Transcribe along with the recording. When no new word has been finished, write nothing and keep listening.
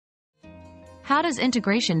How does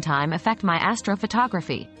integration time affect my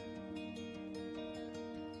astrophotography?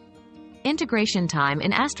 Integration time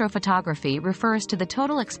in astrophotography refers to the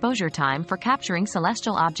total exposure time for capturing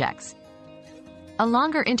celestial objects. A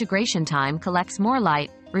longer integration time collects more light,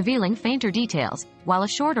 revealing fainter details, while a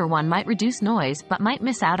shorter one might reduce noise but might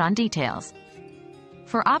miss out on details.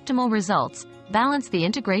 For optimal results, balance the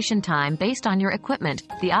integration time based on your equipment,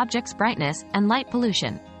 the object's brightness, and light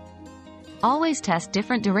pollution. Always test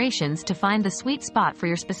different durations to find the sweet spot for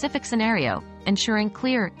your specific scenario, ensuring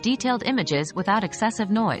clear, detailed images without excessive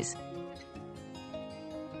noise.